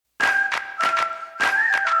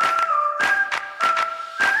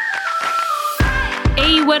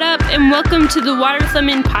and welcome to the Water with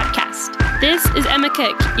Lemon podcast. This is Emma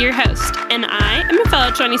Cook, your host, and I am a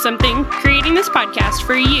fellow 20-something creating this podcast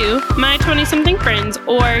for you, my 20-something friends,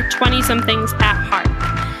 or 20-somethings at heart.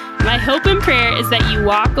 My hope and prayer is that you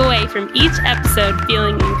walk away from each episode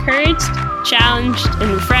feeling encouraged, challenged,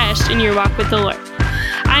 and refreshed in your walk with the Lord.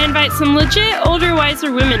 I invite some legit, older,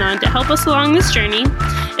 wiser women on to help us along this journey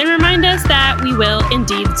and remind us that we will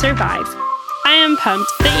indeed survive. I am pumped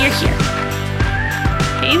that you're here.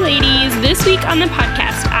 Hey ladies, this week on the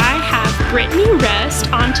podcast, I have Brittany Rust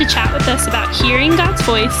on to chat with us about hearing God's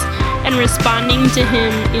voice and responding to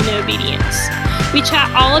Him in obedience. We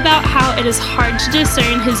chat all about how it is hard to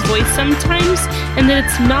discern His voice sometimes and that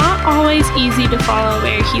it's not always easy to follow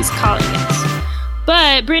where He's calling us.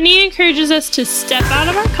 But Brittany encourages us to step out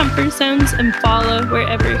of our comfort zones and follow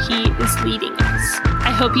wherever He is leading us.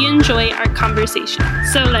 I hope you enjoy our conversation.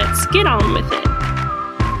 So let's get on with it.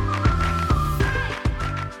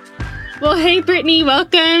 Well, hey, Brittany,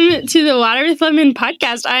 welcome to the Water with Lemon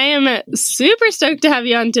podcast. I am super stoked to have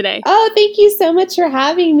you on today. Oh, thank you so much for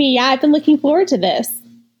having me. Yeah, I've been looking forward to this.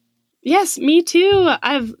 Yes, me too.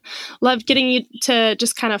 I've loved getting you to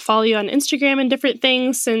just kind of follow you on Instagram and different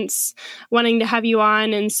things since wanting to have you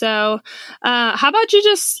on. And so how about you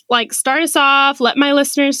just start us off, let my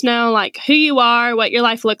listeners know who you are, what your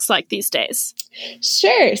life looks like these days.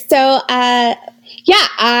 Sure. So,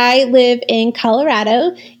 I live in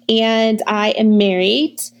Colorado and I am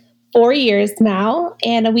married 4 years now.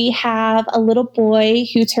 And we have a little boy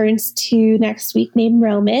who turns 2 next week named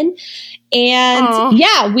Roman. And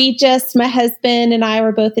Aww. My husband and I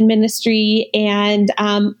were both in ministry. And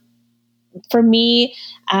for me,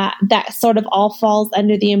 that sort of all falls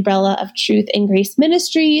under the umbrella of Truth and Grace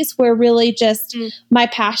Ministries, where really just my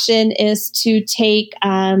passion is to take,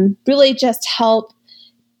 really just help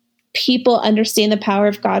people understand the power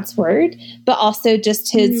of God's word, but also just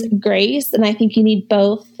His grace. And I think you need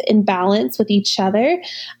both in balance with each other.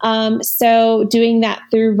 So doing that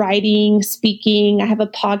through writing, speaking, I have a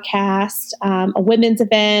podcast, a women's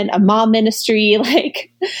event, a mom ministry,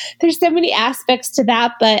 there's so many aspects to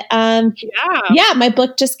that. But my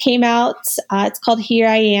book just came out. It's called Here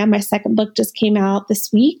I Am. My second book just came out this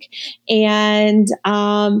week and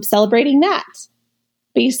celebrating that.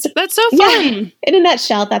 Basically. That's so fun. Yeah, in a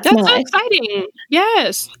nutshell, that's my so life. Exciting.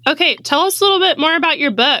 Yes. Okay. Tell us a little bit more about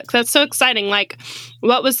your book. That's so exciting.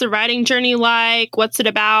 What was the writing journey like? What's it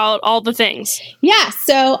about? All the things. Yeah.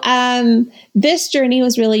 So this journey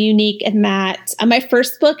was really unique in that my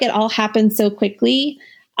first book, it all happened so quickly.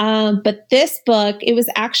 But this book, it was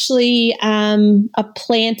actually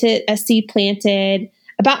a seed planted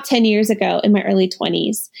about 10 years ago in my early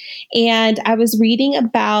 20s. And I was reading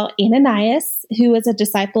about Ananias, who was a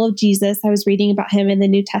disciple of Jesus. I was reading about him in the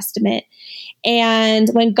New Testament. And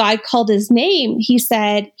when God called his name, He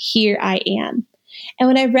said, "Here I am." And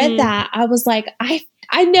when I read that, I was like, I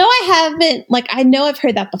know I know I've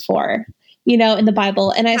heard that before, in the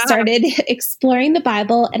Bible. And I started exploring the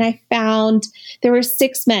Bible and I found there were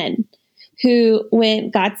 6 men who, when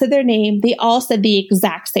God said their name, they all said the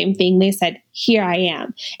exact same thing. They said, "Here I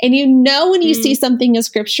am." And when you see something in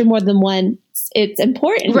scripture more than once, it's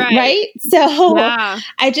important, right? So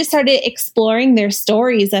I just started exploring their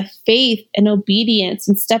stories of faith and obedience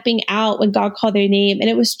and stepping out when God called their name. And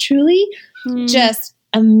it was truly just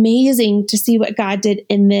amazing to see what God did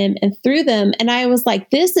in them and through them. And I was like,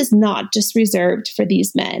 this is not just reserved for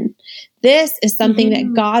these men. This is something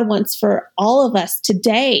that God wants for all of us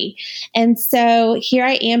today. And so Here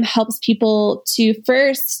I Am helps people to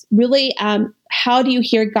first really, how do you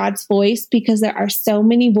hear God's voice? Because there are so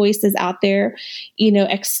many voices out there,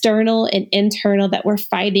 external and internal that we're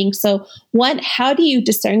fighting. So 1, how do you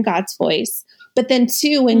discern God's voice? But then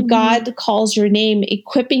 2, when God calls your name,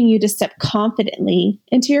 equipping you to step confidently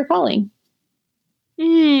into your calling.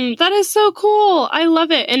 That is so cool. I love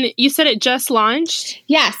it. And you said it just launched?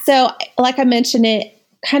 Yeah. So like I mentioned, it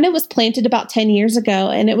kind of was planted about 10 years ago.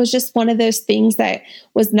 And it was just one of those things that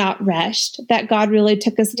was not rushed, that God really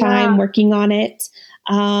took His time working on it,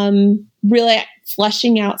 really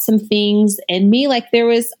fleshing out some things in me. There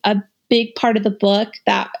was a big part of the book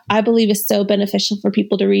that I believe is so beneficial for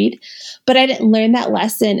people to read. But I didn't learn that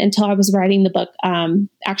lesson until I was writing the book,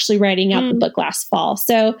 actually writing out the book last fall.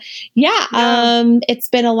 So it's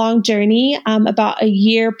been a long journey, about a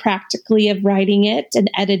year practically of writing it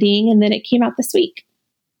and editing. And then it came out this week.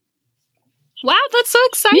 Wow, that's so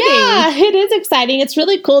exciting. Yeah, it is exciting. It's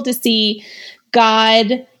really cool to see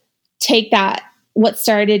God take that, what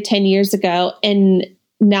started 10 years ago, and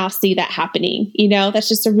now see that happening. That's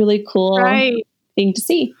just a really cool thing to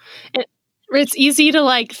see. It's easy to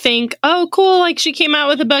like think, oh, cool, like she came out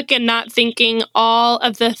with a book, and not thinking all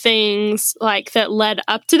of the things like that led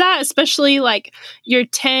up to that, especially like your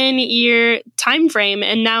 10-year time frame.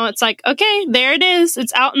 And now it's like, okay, there it is.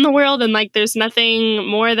 It's out in the world, and like there's nothing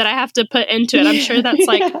more that I have to put into it. I'm sure that's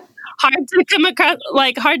like hard to come across,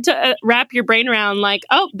 like hard to wrap your brain around, like,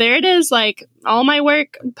 oh, there it is, like all my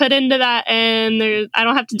work put into that, and I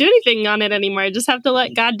don't have to do anything on it anymore. I just have to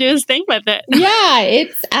let God do his thing with it.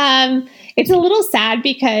 Yeah, it's a little sad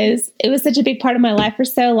because it was such a big part of my life for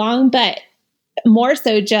so long, but more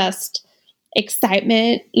so just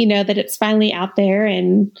excitement, that it's finally out there,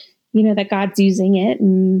 and, that God's using it.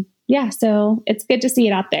 And yeah, so it's good to see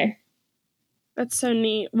it out there. That's so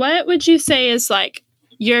neat. What would you say is like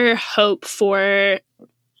your hope for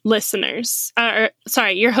listeners,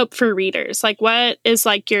 your hope for readers? Like, what is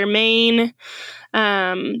like your main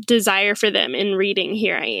desire for them in reading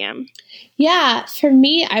Here I Am? Yeah, for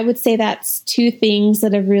me, I would say that's two things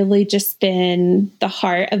that have really just been the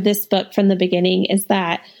heart of this book from the beginning. Is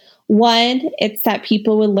that one, it's that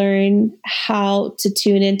people would learn how to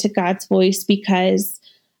tune into God's voice, because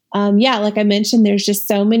like I mentioned, there's just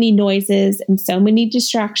so many noises and so many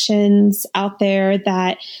distractions out there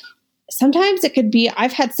that sometimes it could be,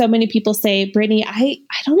 I've had so many people say, Brittany, I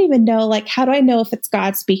don't even know, like, how do I know if it's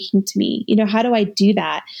God speaking to me? How do I do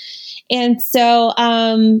that? And so,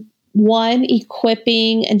 one,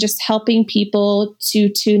 equipping and just helping people to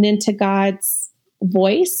tune into God's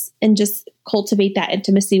voice and just cultivate that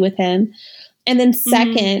intimacy with him. And then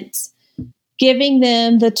second, giving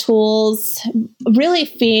them the tools, really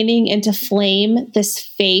fanning into flame this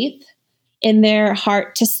faith in their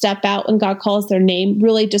heart to step out when God calls their name,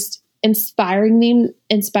 really just inspiring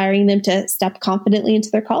them to step confidently into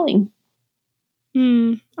their calling.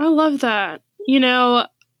 I love that.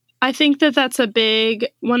 I think that that's a big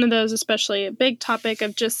one of those, especially a big topic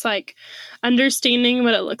of just like understanding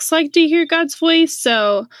what it looks like to hear God's voice.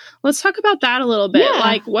 So let's talk about that a little bit. Yeah.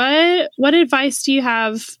 Like what advice do you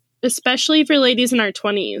have, especially for ladies in our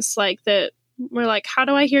 20s, like that we're like, how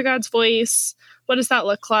do I hear God's voice? What does that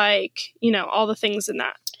look like? All the things in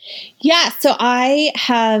that. Yeah. So I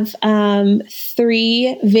have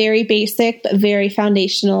 3 very basic, but very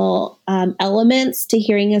foundational elements to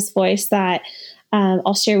hearing his voice that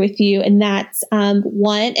I'll share with you. And that's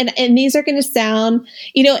one, and these are going to sound,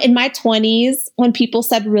 in my 20s, when people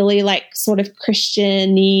said really like sort of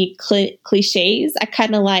Christian-y cliches, I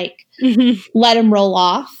kind of like let them roll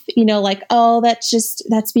off, like, oh,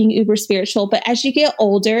 that's being uber spiritual. But as you get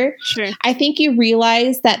older, sure, I think you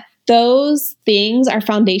realize that those things are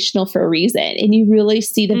foundational for a reason, and you really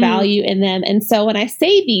see the value in them. And so when I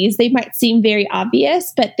say these, they might seem very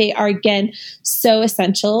obvious, but they are, again, so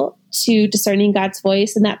essential to discerning God's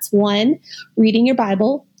voice. And that's one, reading your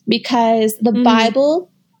Bible, because the Bible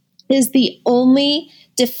is the only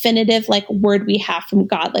definitive like word we have from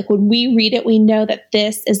God. Like when we read it, we know that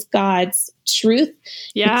this is God's truth.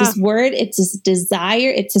 Yeah. It's his word. It's his desire.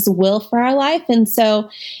 It's his will for our life. And so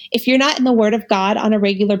if you're not in the word of God on a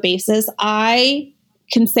regular basis, I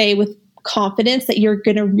can say with confidence that you're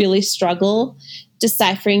going to really struggle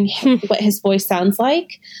deciphering what his voice sounds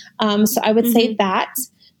like. So I would say that.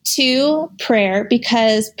 2, prayer,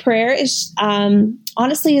 because prayer is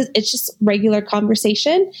honestly, it's just regular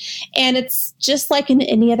conversation. And it's just like in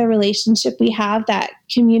any other relationship we have, that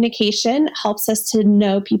communication helps us to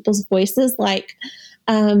know people's voices. Like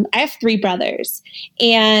I have 3 brothers,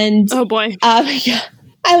 and oh boy, yeah,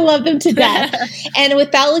 I love them to death. And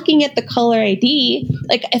without looking at the caller ID,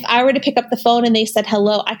 like if I were to pick up the phone and they said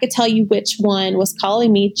hello, I could tell you which one was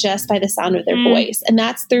calling me just by the sound of their voice. And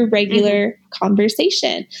that's through regular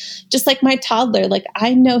conversation. Just like my toddler, like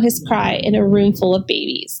I know his cry in a room full of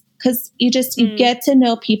babies, because you get to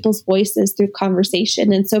know people's voices through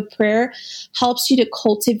conversation. And so prayer helps you to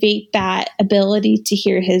cultivate that ability to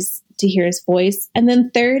hear his voice. And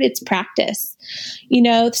then third, it's practice.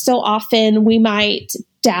 So often we might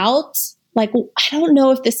doubt, like, I don't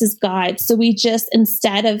know if this is God. So we just,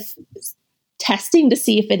 instead of testing to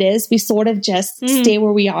see if it is, we sort of just stay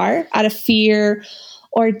where we are out of fear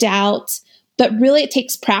or doubt. But really, it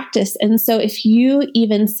takes practice. And so if you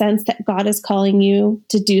even sense that God is calling you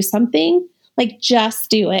to do something, like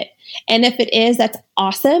just do it. And if it is, that's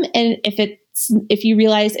awesome. And if you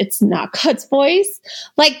realize it's not God's voice,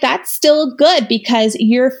 like that's still good, because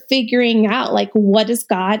you're figuring out like what is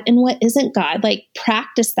God and what isn't God. Like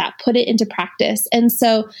practice that, put it into practice. And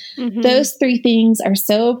so those 3 things are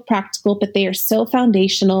so practical, but they are so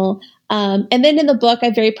foundational. And then in the book,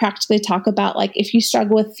 I very practically talk about like, if you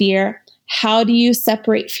struggle with fear, how do you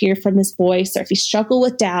separate fear from his voice, or if you struggle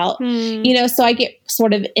with doubt, so I get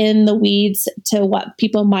sort of in the weeds to what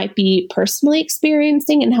people might be personally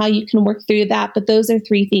experiencing and how you can work through that. But those are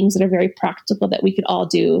 3 things that are very practical that we could all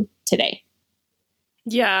do today.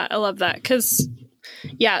 Yeah, I love that. Because,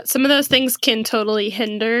 some of those things can totally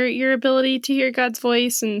hinder your ability to hear God's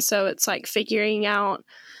voice. And so it's like figuring out,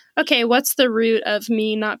 okay, what's the root of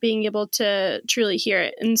me not being able to truly hear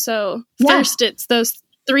it? And so first, it's those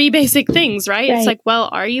 3 basic things, right? It's like, well,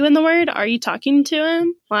 are you in the Word? Are you talking to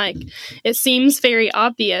him? Like, it seems very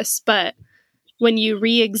obvious, but when you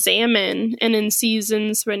re-examine and in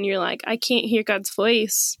seasons when you're like, I can't hear God's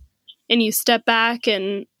voice, and you step back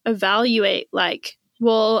and evaluate, like,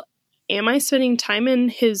 well, am I spending time in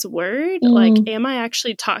his Word? Like, am I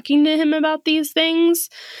actually talking to him about these things?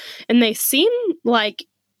 And they seem like,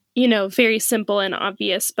 very simple and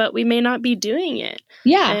obvious, but we may not be doing it.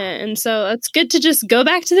 Yeah. And so it's good to just go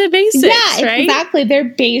back to the basics, right? Exactly. They're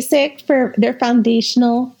basic they're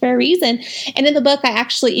foundational for a reason. And in the book, I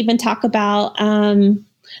actually even talk about,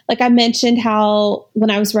 like I mentioned how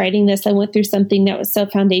when I was writing this, I went through something that was so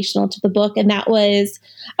foundational to the book. And that was,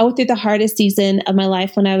 I went through the hardest season of my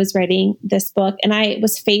life when I was writing this book. And I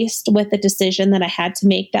was faced with a decision that I had to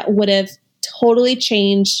make that would have totally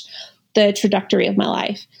changed the trajectory of my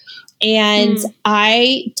life. And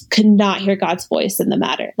I could not hear God's voice in the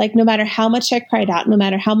matter. Like, no matter how much I cried out, no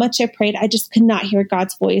matter how much I prayed, I just could not hear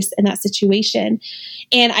God's voice in that situation.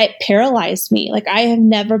 And it paralyzed me. Like, I have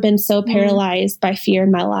never been so paralyzed by fear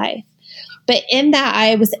in my life. But in that,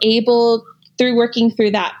 I was able, through working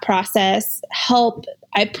through that process,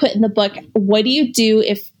 I put in the book, what do you do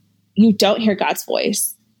if you don't hear God's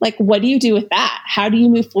voice? Like, what do you do with that? How do you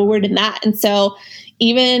move forward in that? And so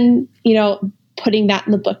even, putting that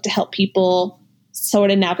in the book to help people sort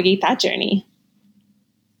of navigate that journey.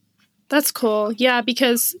 That's cool. Yeah,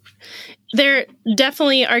 because there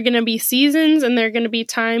definitely are going to be seasons and there are going to be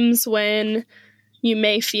times when you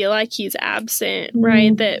may feel like he's absent,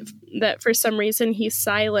 right? That for some reason he's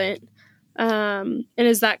silent. And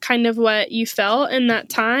is that kind of what you felt in that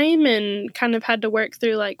time and kind of had to work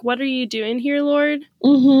through, like, what are you doing here, Lord?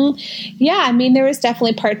 Yeah, I mean, there was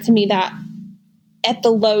definitely parts of me that at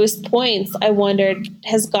the lowest points, I wondered,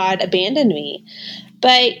 has God abandoned me?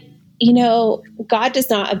 But, God does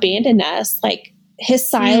not abandon us. Like, his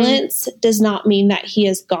silence does not mean that he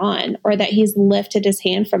is gone or that he's lifted his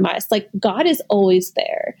hand from us. Like, God is always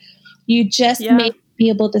there. You just may be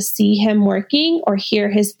able to see him working or hear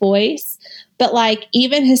his voice. But like,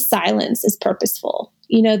 even his silence is purposeful.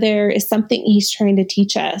 There is something he's trying to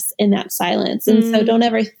teach us in that silence. And so don't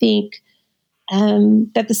ever think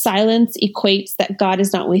that the silence equates that God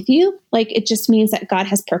is not with you. Like, it just means that God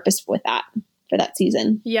has purpose for that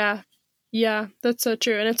season. Yeah. Yeah, that's so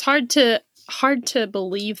true. And it's hard to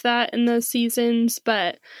believe that in those seasons,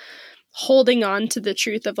 but holding on to the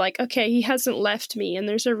truth of like, okay, he hasn't left me and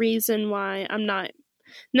there's a reason why I'm not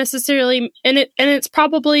necessarily and it's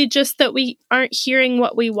probably just that we aren't hearing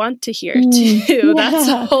what we want to hear too. Yeah. That's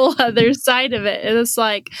a whole other side of it. It's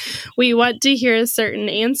like we want to hear a certain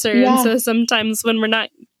answer. Yeah. And so sometimes when we're not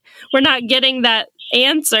getting that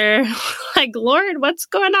answer, like, Lord, what's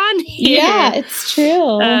going on here? Yeah, it's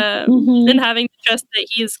true. And having to trust that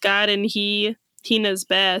he's God and he knows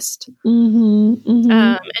best. And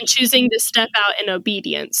choosing to step out in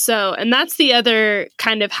obedience. So, and that's the other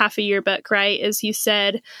kind of half of your book, right? As you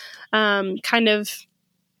said, kind of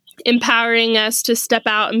empowering us to step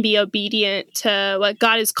out and be obedient to what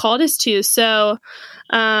God has called us to. So,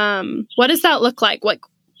 what does that look like?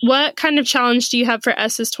 What kind of challenge do you have for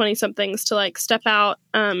us as 20-somethings to like step out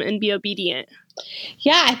and be obedient?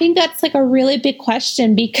 Yeah, I think that's like a really big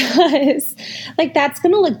question because like that's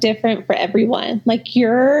going to look different for everyone. Like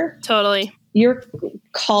your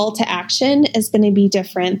call to action is going to be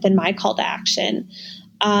different than my call to action.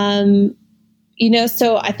 So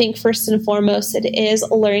I think first and foremost, it is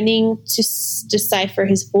learning to decipher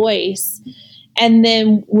his voice. And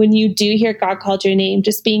then when you do hear God called your name,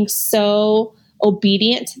 just being so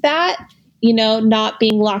obedient to that, not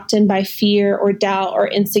being locked in by fear or doubt or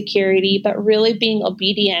insecurity, but really being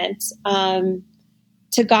obedient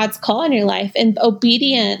to God's call in your life. And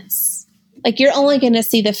obedience, like you're only going to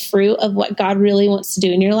see the fruit of what God really wants to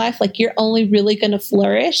do in your life. Like you're only really going to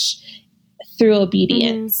flourish through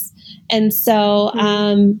obedience. And so,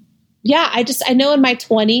 I know in my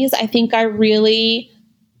 20s, I think I really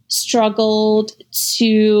struggled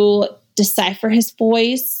to decipher his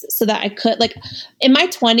voice so that I could, like, in my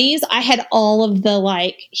 20s, I had all of the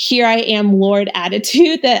like, here I am, Lord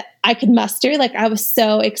attitude that I could muster. Like I was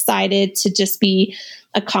so excited to just be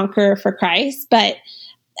a conqueror for Christ. But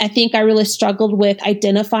I think I really struggled with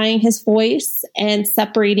identifying his voice and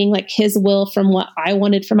separating like his will from what I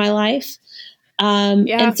wanted for my life.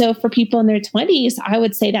 And so for people in their 20s, I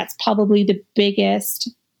would say that's probably the biggest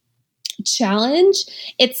challenge.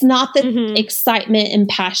 It's not the excitement and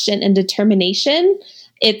passion and determination.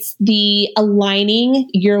 It's the aligning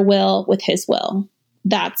your will with his will.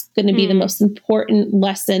 That's going to be the most important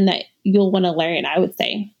lesson that you'll want to learn, I would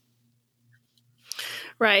say.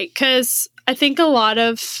 Right. Because I think a lot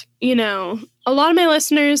of my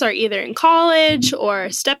listeners are either in college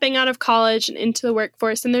or stepping out of college and into the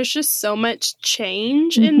workforce. And there's just so much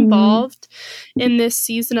change involved in this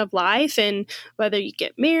season of life. And whether you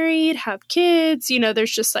get married, have kids,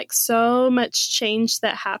 there's just like so much change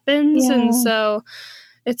that happens. Yeah. And so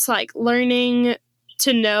it's like learning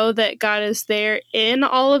to know that God is there in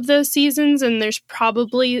all of those seasons. And there's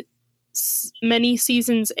probably many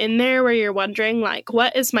seasons in there where you're wondering, like,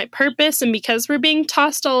 what is my purpose? And because we're being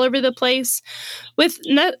tossed all over the place with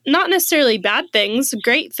not necessarily bad things,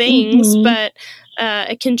 great things, but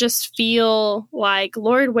it can just feel like,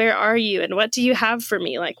 Lord, where are you? And what do you have for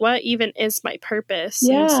me? Like, what even is my purpose?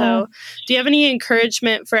 Yeah. And so do you have any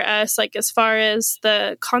encouragement for us, like, as far as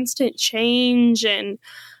the constant change and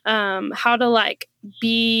how to, like,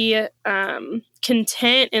 be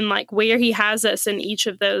content in, like, where he has us in each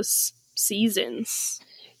of those seasons?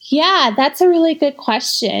 Yeah, that's a really good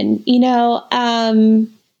question.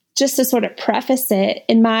 Just to sort of preface it,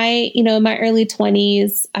 in my early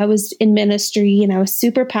 20s, I was in ministry and I was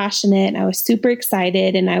super passionate and I was super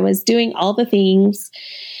excited and I was doing all the things.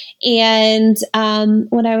 And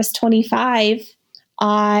when I was 25,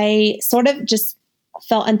 I sort of just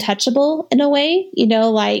felt untouchable in a way,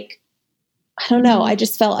 I don't know. I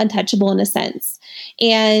just felt untouchable in a sense.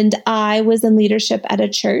 And I was in leadership at a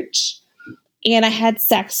church and I had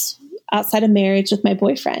sex outside of marriage with my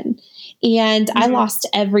boyfriend. And I lost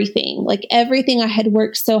everything. Like everything I had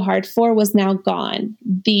worked so hard for was now gone.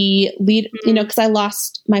 The lead, because I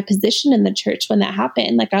lost my position in the church when that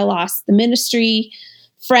happened. Like I lost the ministry,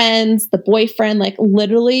 friends, the boyfriend, like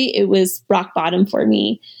literally it was rock bottom for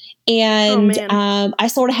me. And I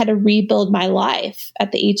sort of had to rebuild my life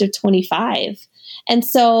at the age of 25. And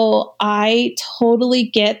so I totally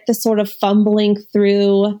get the sort of fumbling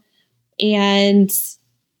through and,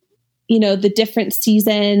 the different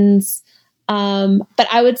seasons. But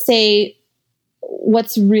I would say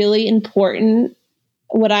what's really important,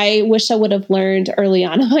 what I wish I would have learned early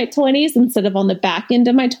on in my 20s instead of on the back end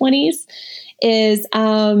of my 20s is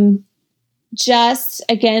just,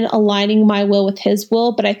 again, aligning my will with his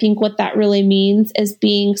will. But I think what that really means is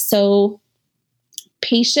being so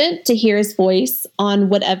patient to hear his voice on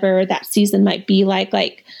whatever that season might be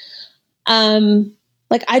like.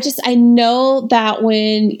 I know that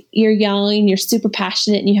when you're young and you're super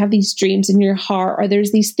passionate and you have these dreams in your heart, or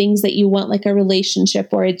there's these things that you want, like a relationship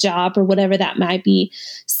or a job or whatever that might be,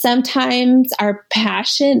 sometimes our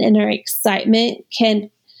passion and our excitement can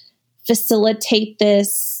facilitate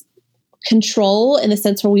this control in the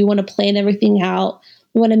sense where we want to plan everything out.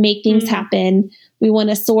 We want to make things happen. We want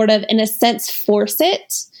to sort of, in a sense, force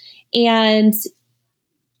it. And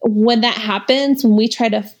when that happens, when we try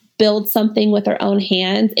to build something with our own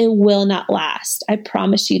hands, it will not last. I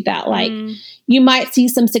promise you that. Like you might see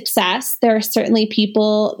some success. There are certainly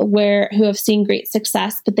people who have seen great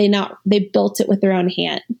success, but they built it with their own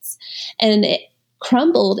hands and it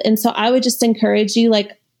crumbled. And so I would just encourage you,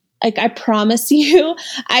 like I promise you,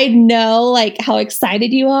 I know like how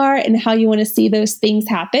excited you are and how you want to see those things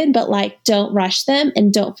happen, but like, don't rush them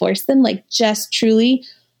and don't force them. Like just truly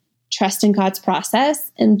trust in God's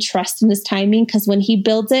process and trust in his timing. Cause when he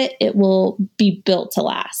builds it, it will be built to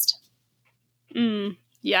last.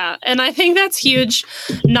 Yeah. And I think that's huge,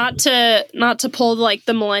 not to pull like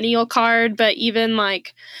the millennial card, but even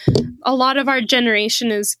like a lot of our generation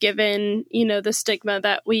is given, the stigma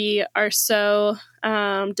that we are so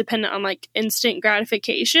dependent on like instant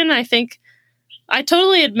gratification. I think I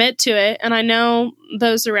totally admit to it. And I know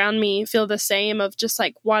those around me feel the same of just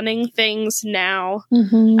like wanting things now,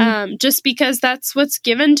 just because that's what's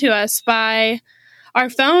given to us by our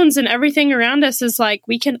phones, and everything around us is like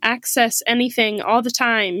we can access anything all the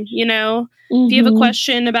time. If you have a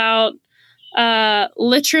question about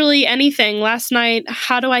literally anything. Last night,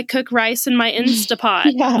 how do I cook rice in my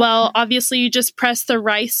Instapot? Well, obviously you just press the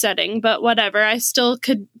rice setting, but whatever. I still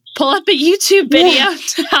could pull up a YouTube video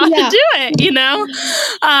to how to do it,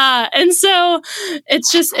 and so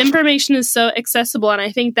it's just information is so accessible. And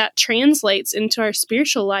I think that translates into our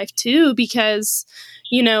spiritual life too, because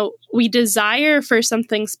we desire for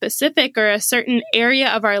something specific or a certain area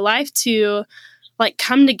of our life to like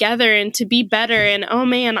come together and to be better. And oh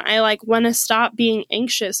man, I like want to stop being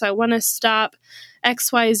anxious. I want to stop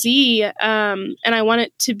XYZ. And I want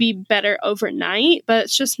it to be better overnight, but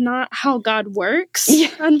it's just not how God works,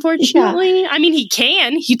 unfortunately. I mean, he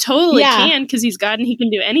totally can, because he's God and he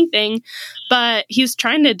can do anything, but he's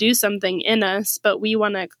trying to do something in us, but we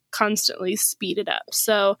want to constantly speed it up.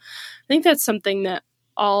 So I think that's something that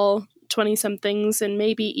all 20-somethings and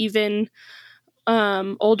maybe even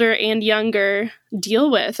older and younger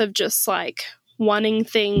deal with, of just like wanting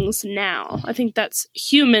things now. I think that's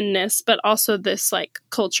humanness, but also this like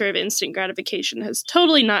culture of instant gratification has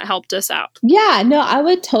totally not helped us out. Yeah, no, I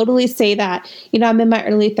would totally say that. I'm in my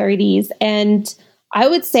early 30s, and I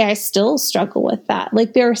would say I still struggle with that.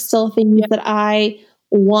 Like there are still things that I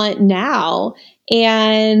want now,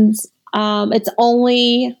 and it's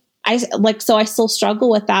only so I still struggle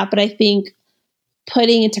with that, but I think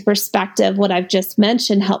putting into perspective what I've just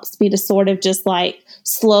mentioned helps me to sort of just like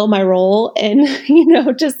slow my roll and,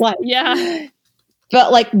 just like,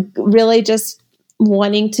 but like really just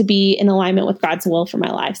wanting to be in alignment with God's will for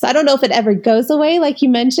my life. So I don't know if it ever goes away, like you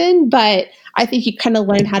mentioned, but I think you kind of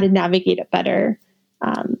learn how to navigate it better.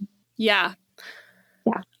 Yeah.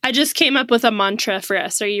 I just came up with a mantra for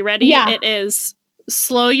us. Are you ready? Yeah. It is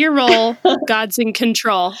slow your roll. God's in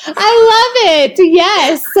control. I love it.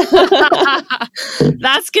 Yes.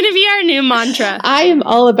 That's going to be our new mantra. I am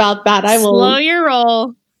all about that. I will slow your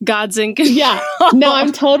roll. God's in control. Yeah. No,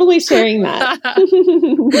 I'm totally sharing that.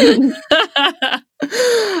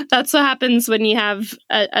 That's what happens when you have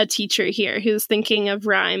a teacher here who's thinking of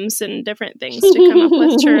rhymes and different things to come up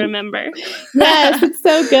with to remember. Yes, it's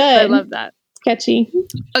so good. I love that. It's catchy.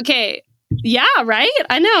 Okay. Yeah, right?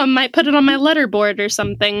 I know. I might put it on my letterboard or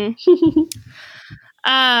something.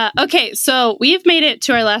 Okay, so we've made it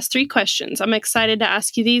to our last 3 questions. I'm excited to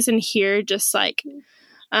ask you these and hear just like,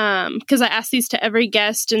 because I ask these to every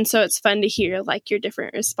guest, and so it's fun to hear like your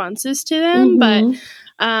different responses to them. But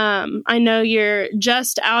I know you're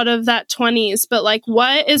just out of that 20s, but like,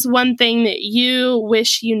 what is one thing that you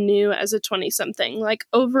wish you knew as a 20-something? Like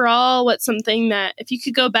overall, what's something that if you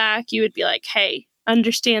could go back, you would be like, hey,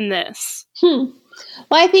 understand this? Well,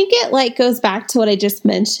 I think it like goes back to what I just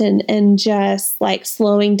mentioned, and just like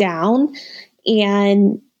slowing down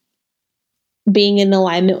and being in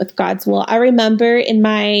alignment with God's will. I remember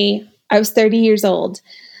I was 30 years old,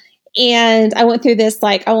 and I went through this,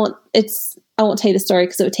 like, I won't tell you the story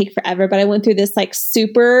because it would take forever, but I went through this like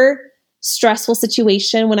super stressful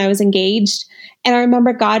situation when I was engaged. And I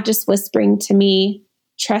remember God just whispering to me,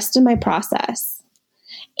 trust in my process.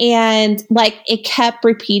 And like, it kept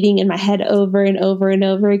repeating in my head over and over and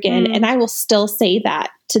over again. And I will still say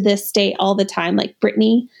that to this day all the time, like,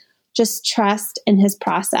 Brittany, just trust in his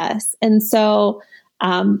process. And so,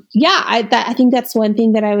 I think that's one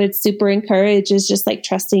thing that I would super encourage, is just like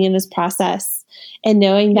trusting in his process and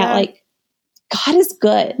knowing that like God is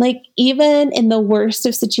good. Like even in the worst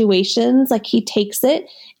of situations, like he takes it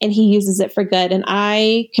and he uses it for good. And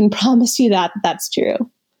I can promise you that that's true.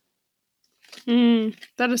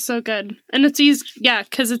 That is so good. And it's easy. Yeah.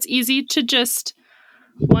 'Cause it's easy to just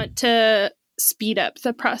want to speed up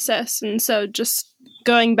the process. And so just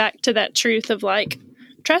going back to that truth of like,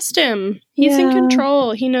 trust him. He's in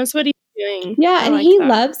control. He knows what he's doing. Yeah. And he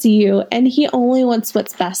loves you, and he only wants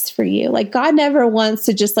what's best for you. Like God never wants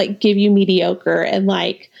to just like give you mediocre, and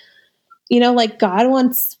like, like God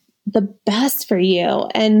wants the best for you.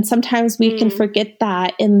 And sometimes we can forget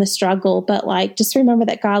that in the struggle, but like, just remember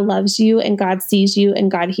that God loves you, and God sees you,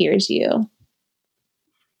 and God hears you.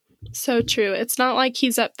 So true. It's not like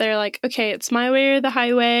he's up there like, okay, it's my way or the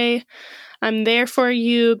highway. I'm there for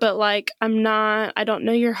you, but like, I don't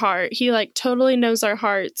know your heart. He like totally knows our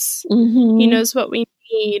hearts. He knows what we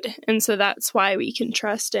need. And so that's why we can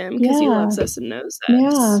trust him, because he loves us and knows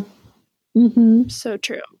us. Yeah. So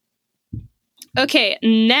true. Okay.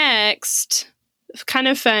 Next, kind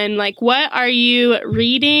of fun. Like, what are you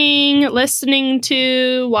reading, listening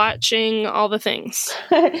to, watching, all the things?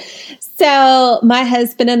 So my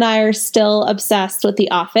husband and I are still obsessed with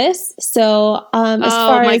The Office. So as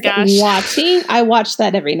far as watching, I watch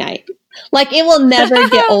that every night. Like it will never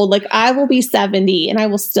get old. Like I will be 70 and I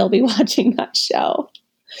will still be watching that show.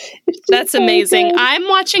 That's amazing. I'm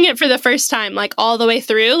watching it for the first time, like all the way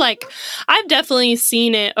through. Like I've definitely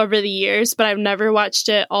seen it over the years, but I've never watched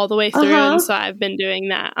it all the way through. And so I've been doing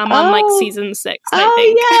that. I'm on like season 6, I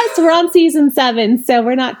think. Yes, we're on season 7, so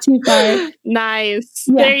we're not too far. Nice.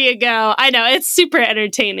 Yeah. There you go. I know. It's super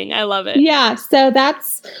entertaining. I love it. Yeah. So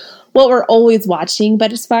that's what we're always watching.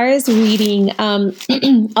 But as far as reading,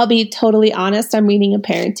 I'll be totally honest. I'm reading a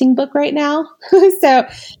parenting book right now. So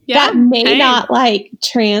that may not like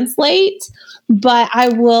translate, but I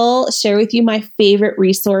will share with you my favorite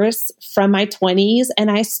resource from my 20s. And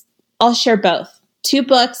I'll share both. 2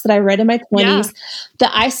 books that I read in my 20s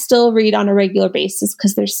that I still read on a regular basis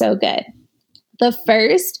because they're so good. The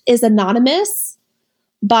first is Anonymous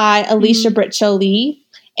by Alicia Britt Chole.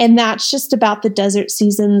 And that's just about the desert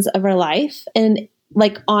seasons of our life. And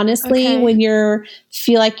like, honestly, when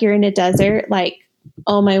feel like you're in a desert, like,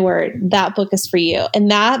 oh my word, that book is for you. And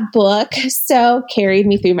that book so carried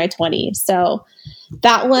me through my 20s. So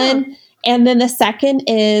that one. And then the second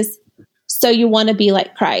is So You Want to Be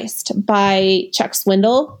Like Christ by Chuck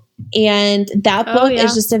Swindoll. And that book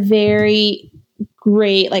is just a very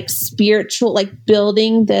great, like spiritual, like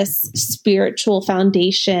building this spiritual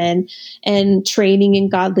foundation and training in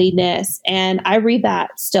godliness. And I read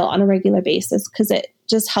that still on a regular basis because it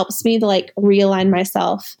just helps me to like realign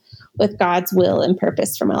myself with God's will and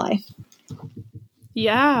purpose for my life.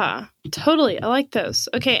 Yeah, totally. I like those.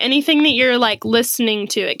 Okay. Anything that you're like listening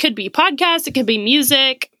to? It could be podcasts, it could be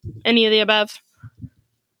music, any of the above.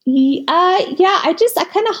 I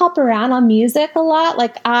kind of hop around on music a lot.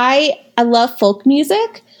 Like I love folk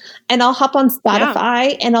music, and I'll hop on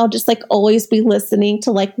Spotify and I'll just like always be listening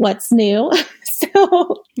to like what's new.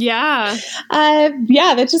 So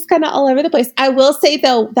that's just kind of all over the place. I will say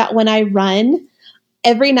though that when I run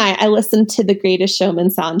every night, I listen to The Greatest Showman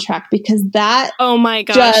soundtrack because that oh my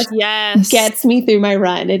gosh, gets me through my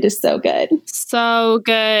run. It is so good. So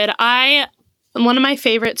good. One of my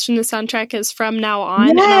favorites from the soundtrack is From Now On.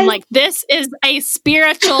 And I'm like, this is a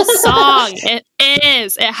spiritual song. It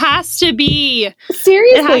is. It has to be.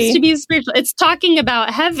 Seriously. It has to be spiritual. It's talking about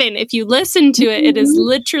heaven. If you listen to it, it is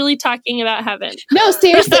literally talking about heaven. No,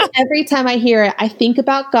 seriously. Every time I hear it, I think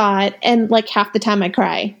about God, and like half the time I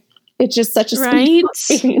cry. It's just such a special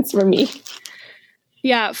experience for me.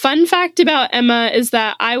 Yeah. Fun fact about Emma is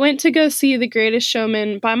that I went to go see The Greatest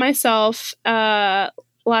Showman by myself,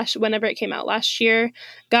 whenever it came out last year.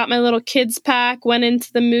 Got my little kids pack, went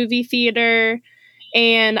into the movie theater,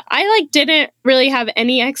 and I like didn't really have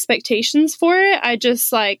any expectations for it. I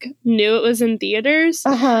just like knew it was in theaters,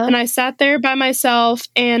 and I sat there by myself.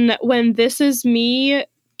 And when This Is Me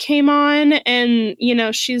came on, and you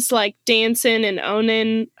know she's like dancing and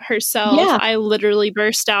owning herself, I literally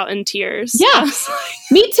burst out in tears. Yeah, like,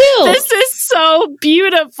 me too. This is so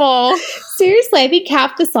beautiful. Seriously, I think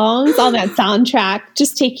half the songs on that soundtrack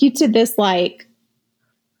just take you to this like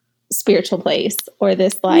spiritual place, or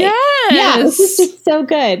this like it's just so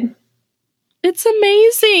good. It's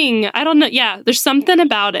amazing. I don't know. Yeah, there's something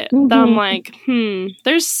about it that I'm like,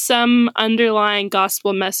 there's some underlying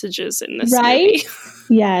gospel messages in this movie.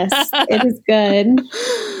 Yes, it is good.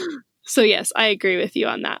 So yes, I agree with you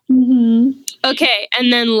on that. Okay,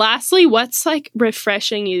 and then lastly, what's like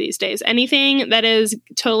refreshing you these days? Anything that is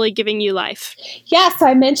totally giving you life? Yeah, so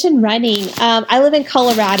I mentioned running. I live in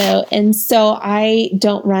Colorado, and so I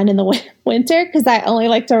don't run in the winter because I only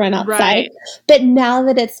like to run outside. Right. But now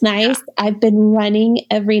that it's nice, I've been running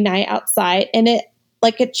every night outside, and it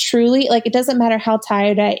truly, like, it doesn't matter how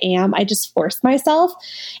tired I am. I just force myself,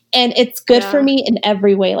 and it's good for me in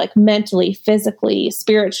every way, like mentally, physically,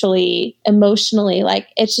 spiritually, emotionally. Like,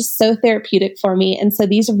 it's just so therapeutic for me. And so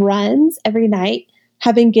these runs every night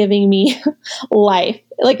have been giving me life.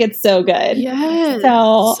 Like, it's so good. Yes.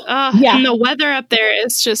 So, and the weather up there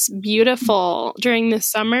is just beautiful during the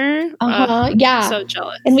summer. So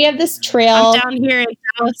jealous. And we have this trail. I'm down here in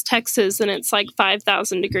Dallas, Texas, and it's like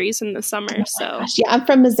 5,000 degrees in the summer. I'm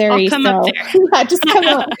from Missouri. I'll come up there. Just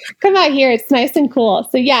come out here. It's nice and cool.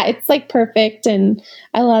 So it's like perfect, and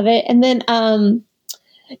I love it. And then,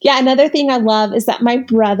 another thing I love is that my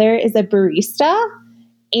brother is a barista.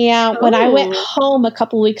 And when I went home a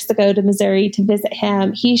couple weeks ago to Missouri to visit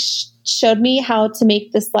him, he showed me how to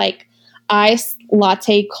make this like iced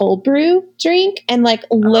latte cold brew drink. And like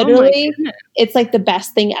literally it's like the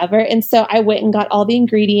best thing ever. And so I went and got all the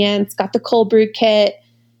ingredients, got the cold brew kit,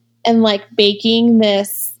 and like baking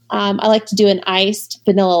this. I like to do an iced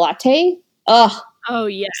vanilla latte. Oh,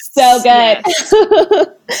 yes. So good. Yes.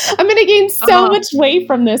 I'm going to gain so much weight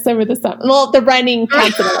from this over the summer. Well, the running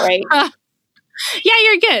counts in it, right? Yeah,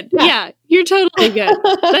 you're good. Yeah, you're totally good.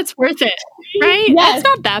 That's worth it, right? Yes. That's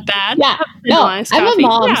not that bad. Yeah. No, I'm a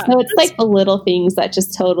mom, so it's like the little things that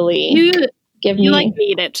just totally give me. You like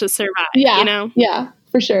need it to survive, you know? Yeah,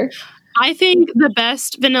 for sure. I think the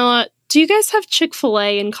best vanilla. Do you guys have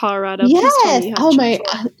Chick-fil-A in Colorado? Yes. Oh my,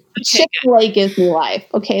 Chick-fil-A gives me life.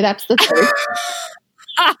 Okay, that's the third.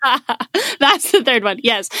 That's the third one.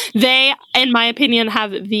 Yes. They, in my opinion,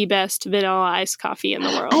 have the best vanilla iced coffee in the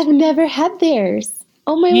world. I've never had theirs.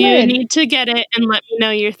 Oh my You word. need to get it and let me know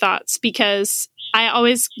your thoughts, because I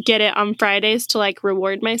always get it on Fridays to like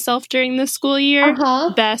reward myself during the school year.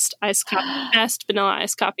 Best iced coffee, best vanilla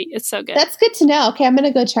iced coffee. It's so good. That's good to know. Okay, I'm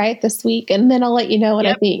going to go try it this week, and then I'll let you know what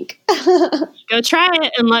I think. Go try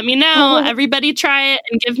it and let me know. Everybody try it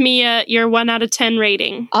and give me your 1 out of 10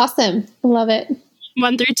 rating. Awesome. Love it.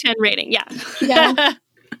 1 through 10 rating. Yeah.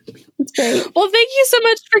 That's great. Well, thank you so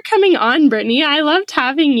much for coming on, Brittany. I loved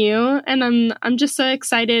having you, and I'm just so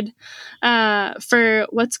excited for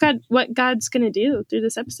what God's going to do through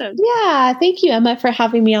this episode. Yeah, thank you, Emma, for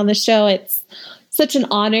having me on the show. It's such an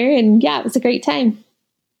honor, and it was a great time.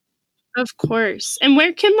 Of course. And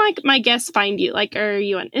where can my guests find you? Like, are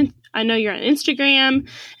you on? I know you're on Instagram,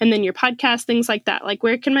 and then your podcast, things like that. Like,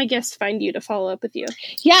 where can my guests find you to follow up with you?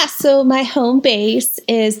 Yeah, so my home base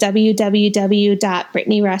is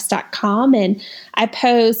www.brittanyruss.com, and I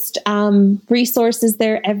post resources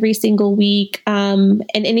there every single week, and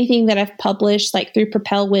anything that I've published, like through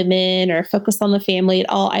Propel Women or Focus on the Family,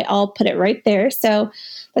 I'll put it right there. So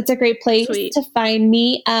that's a great place to find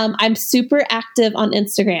me. I'm super active on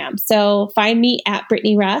Instagram, so find me at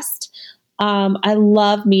Brittany Rust. I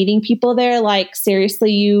love meeting people there. Like,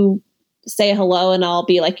 seriously, you say hello and I'll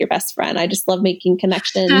be like your best friend. I just love making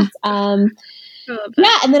connections. And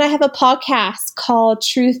then I have a podcast called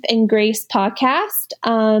Truth and Grace Podcast.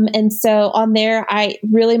 And so on there,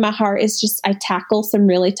 my heart is just, I tackle some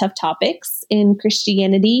really tough topics in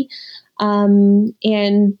Christianity. And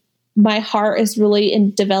my heart is really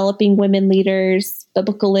in developing women leaders,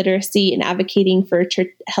 biblical literacy, and advocating for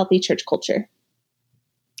healthy church culture.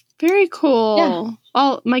 Very cool.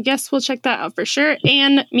 Yeah. My guests will check that out for sure.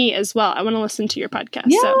 And me as well. I want to listen to your podcast.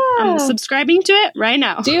 Yeah. So I'm subscribing to it right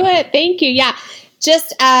now. Do it. Thank you. Yeah.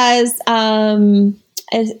 Just as a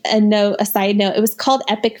side note, it was called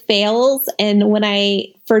Epic Fails. And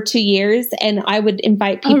for 2 years, and I would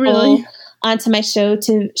invite people onto my show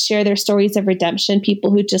to share their stories of redemption, people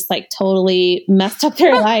who just like totally messed up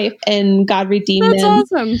their life and God redeemed them.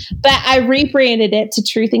 That's awesome. But I rebranded it to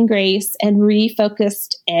Truth and Grace and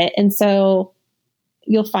refocused it. And so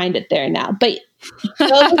you'll find it there now. But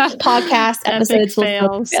those podcast episodes will be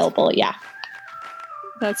available. Yeah.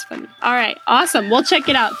 That's funny. All right. Awesome. We'll check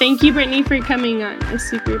it out. Thank you, Brittany, for coming on. I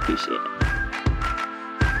super appreciate it.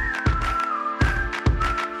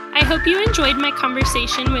 I hope you enjoyed my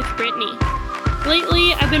conversation with Brittany.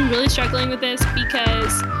 Lately, I've been really struggling with this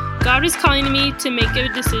because God was calling me to make a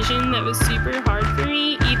decision that was super hard for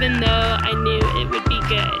me, even though I knew it would be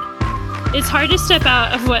good. It's hard to step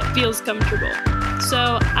out of what feels comfortable,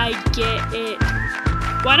 so I get it.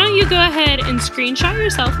 Why don't you go ahead and screenshot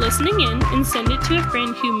yourself listening in and send it to a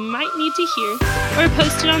friend who might need to hear, or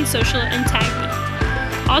post it on social and tag me.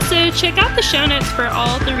 Also, check out the show notes for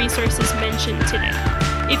all the resources mentioned today.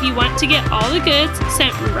 If you want to get all the goods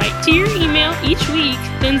sent right to your email each week,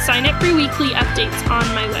 then sign up for weekly updates on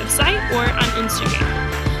my website or on Instagram.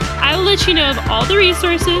 I will let you know of all the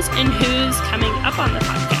resources and who's coming up on the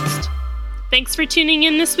podcast. Thanks for tuning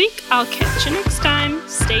in this week. I'll catch you next time.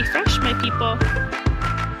 Stay fresh, my people.